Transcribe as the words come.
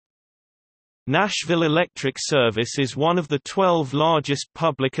Nashville Electric Service is one of the 12 largest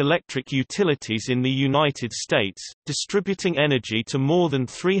public electric utilities in the United States, distributing energy to more than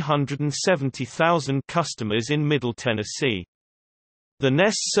 370,000 customers in Middle Tennessee. The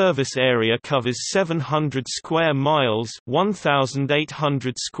NES service area covers 700 square miles,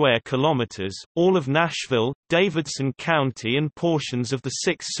 1,800 square kilometers, all of Nashville, Davidson County and portions of the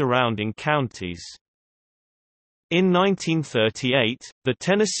 6 surrounding counties. In 1938, the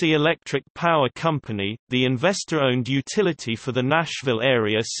Tennessee Electric Power Company, the investor-owned utility for the Nashville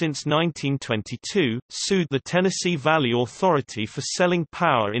area since 1922, sued the Tennessee Valley Authority for selling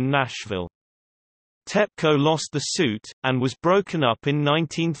power in Nashville. TEPCO lost the suit, and was broken up in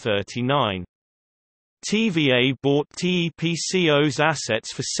 1939. TVA bought TEPCO's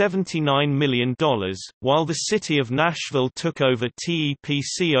assets for $79 million, while the city of Nashville took over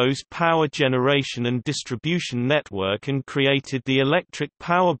TEPCO's power generation and distribution network and created the Electric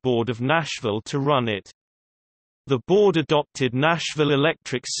Power Board of Nashville to run it. The board adopted Nashville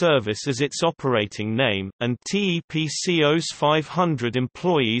Electric Service as its operating name, and TEPCO's 500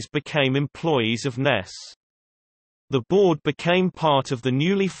 employees became employees of NES. The board became part of the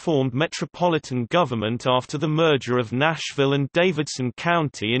newly formed metropolitan government after the merger of Nashville and Davidson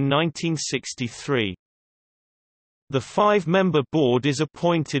County in 1963. The 5-member board is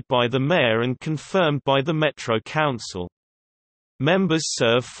appointed by the mayor and confirmed by the Metro Council. Members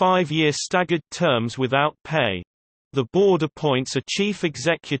serve 5-year staggered terms without pay. The board appoints a chief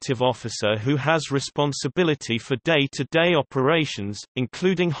executive officer who has responsibility for day-to-day operations,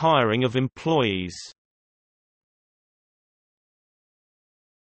 including hiring of employees.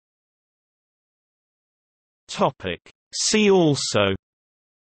 See also: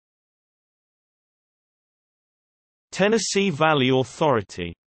 Tennessee Valley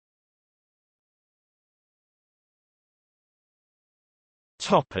Authority.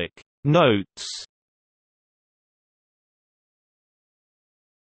 Notes.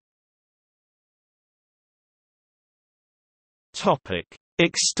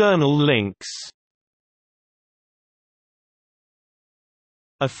 External links.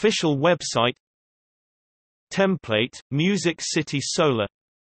 Official website. Template, Music City Solar.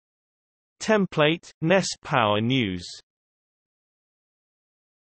 Template, NES Power News.